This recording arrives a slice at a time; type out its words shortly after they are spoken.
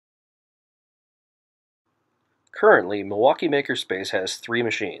Currently, Milwaukee Makerspace has 3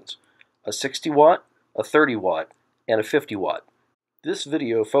 machines, a 60 watt, a 30 watt, and a 50 watt. This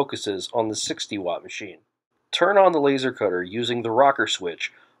video focuses on the 60 watt machine. Turn on the laser cutter using the rocker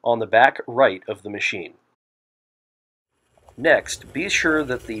switch on the back right of the machine. Next, be sure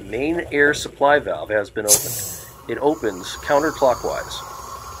that the main air supply valve has been opened. It opens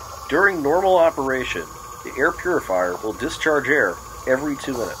counterclockwise. During normal operation, the air purifier will discharge air every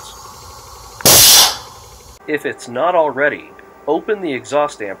 2 minutes. If it's not already, open the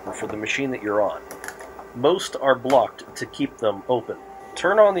exhaust damper for the machine that you're on. Most are blocked to keep them open.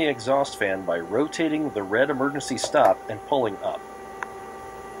 Turn on the exhaust fan by rotating the red emergency stop and pulling up.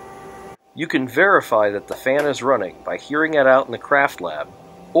 You can verify that the fan is running by hearing it out in the craft lab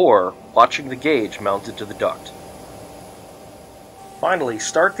or watching the gauge mounted to the duct. Finally,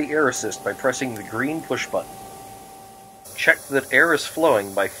 start the air assist by pressing the green push button. Check that air is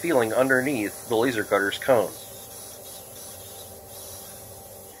flowing by feeling underneath the laser cutter's cone.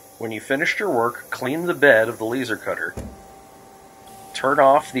 When you finished your work, clean the bed of the laser cutter. Turn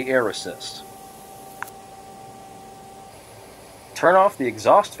off the air assist. Turn off the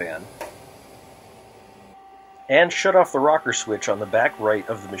exhaust fan and shut off the rocker switch on the back right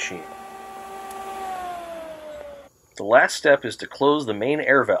of the machine. The last step is to close the main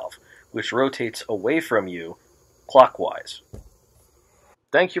air valve, which rotates away from you clockwise.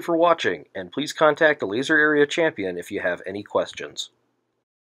 Thank you for watching, and please contact the Laser Area Champion if you have any questions.